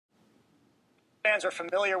Fans are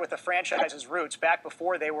familiar with the franchise's roots back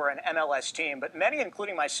before they were an MLS team, but many,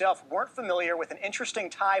 including myself, weren't familiar with an interesting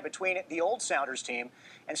tie between the old Sounders team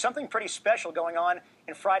and something pretty special going on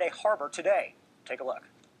in Friday Harbor today. Take a look.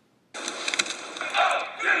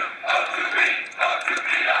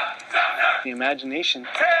 The imagination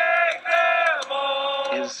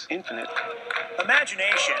is infinite.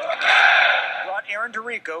 Imagination brought Aaron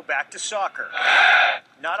DeRico back to soccer.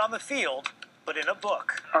 Not on the field, but in a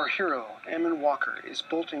book. Our hero, Ammon is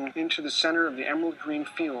bolting into the center of the emerald green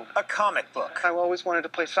field. A comic book. I always wanted to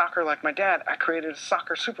play soccer like my dad. I created a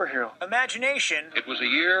soccer superhero. Imagination. It was a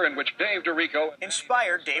year in which Dave DeRico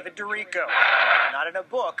inspired David DeRico. Not in a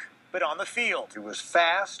book, but on the field. He was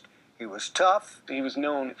fast. He was tough. He was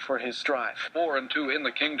known for his drive. 4-2 in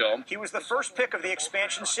the Kingdom. He was the first pick of the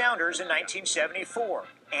expansion Sounders in 1974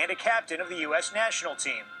 and a captain of the U.S. national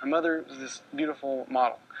team. My mother was this beautiful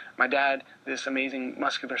model. My dad, this amazing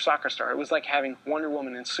muscular soccer star. It was like having Wonder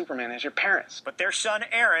Woman and Superman as your parents. But their son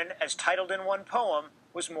Aaron, as titled in one poem,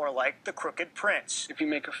 was more like the Crooked Prince. If you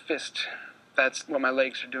make a fist, that's what my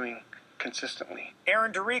legs are doing consistently.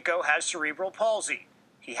 Aaron DeRico has cerebral palsy.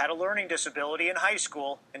 He had a learning disability in high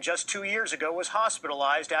school and just 2 years ago was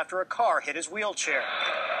hospitalized after a car hit his wheelchair.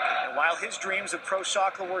 And while his dreams of pro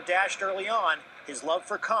soccer were dashed early on, his love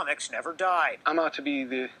for comics never died. I'm out to be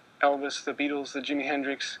the Elvis, the Beatles, the Jimi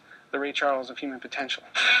Hendrix, the Ray Charles of human potential.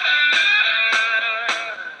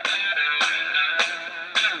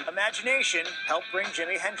 Imagination helped bring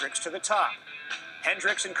Jimi Hendrix to the top.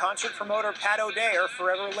 Hendrix and concert promoter Pat O'Day are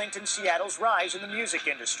forever linked in Seattle's rise in the music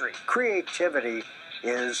industry. Creativity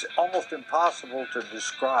is almost impossible to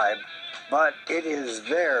describe, but it is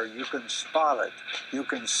there. You can spot it. You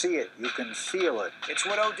can see it. You can feel it. It's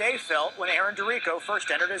what O'Day felt when Aaron DeRico first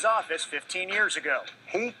entered his office 15 years ago.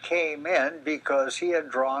 He came in because he had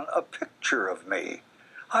drawn a picture of me.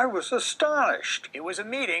 I was astonished. It was a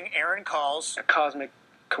meeting Aaron calls a cosmic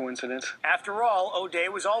coincidence. After all, O'Day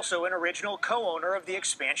was also an original co-owner of the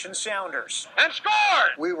expansion Sounders. And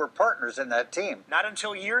scored! We were partners in that team. Not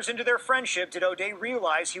until years into their friendship did O'Day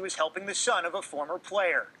realize he was helping the son of a former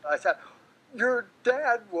player. I said, your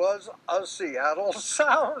dad was a Seattle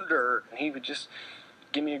Sounder. And he would just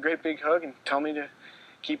give me a great big hug and tell me to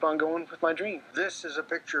keep on going with my dream. This is a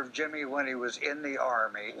picture of Jimmy when he was in the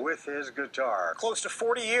Army with his guitar. Close to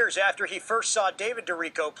 40 years after he first saw David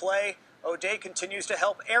DeRico play, O'Day continues to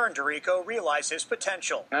help Aaron DeRico realize his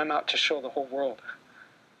potential. I'm out to show the whole world.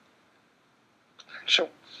 Show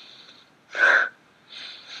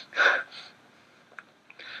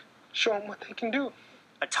them what they can do.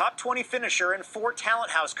 A top 20 finisher in 4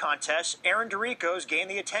 Talent House contests, Aaron DeRico's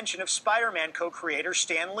gained the attention of Spider-Man co-creator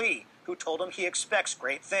Stan Lee, who told him he expects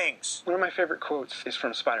great things. One of my favorite quotes is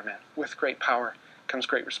from Spider-Man. With great power comes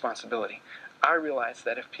great responsibility. I realized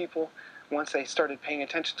that if people, once they started paying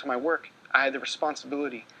attention to my work, I had the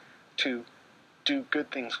responsibility to do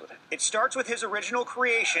good things with it. It starts with his original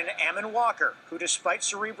creation, Ammon, who, despite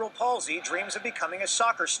cerebral palsy, dreams of becoming a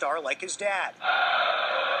soccer star like his dad.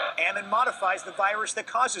 Ammon modifies the virus that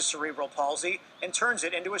causes cerebral palsy and turns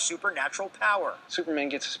it into a supernatural power. Superman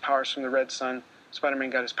gets his powers from the red sun. Spider-Man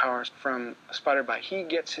got his powers from a spider bite. He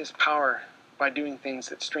gets his power by doing things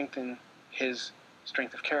that strengthen his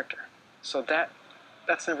strength of character. So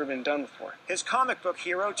that's never been done before. His comic book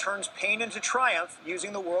hero turns pain into triumph,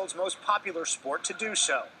 using the world's most popular sport to do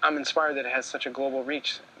so. I'm inspired that it has such a global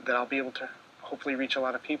reach that I'll be able to hopefully reach a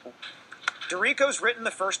lot of people. DeRico's written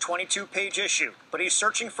the first 22-page issue, but he's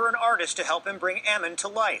searching for an artist to help him bring Ammon to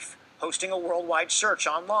life, hosting a worldwide search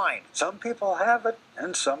online. Some people have it,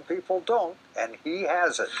 and some people don't, and he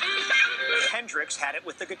has it. Hendrix had it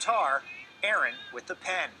with the guitar, Aaron with the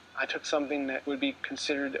pen. I took something that would be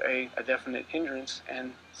considered a definite hindrance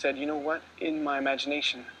and said, you know what, in my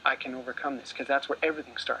imagination, I can overcome this, because that's where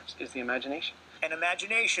everything starts, is the imagination. An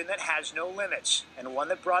imagination that has no limits, and one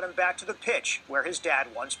that brought him back to the pitch where his dad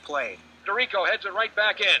once played. DeRico heads it right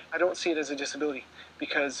back in. I don't see it as a disability,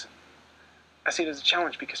 because I see it as a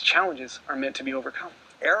challenge, because challenges are meant to be overcome.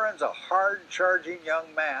 Aaron's a hard-charging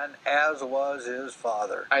young man, as was his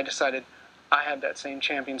father. I decided I have that same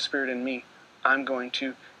champion spirit in me. I'm going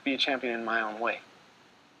to be a champion in my own way.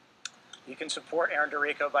 You can support Aaron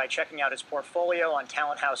DeRico by checking out his portfolio on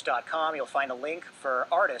talenthouse.com. You'll find a link for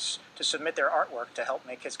artists to submit their artwork to help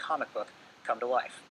make his comic book come to life.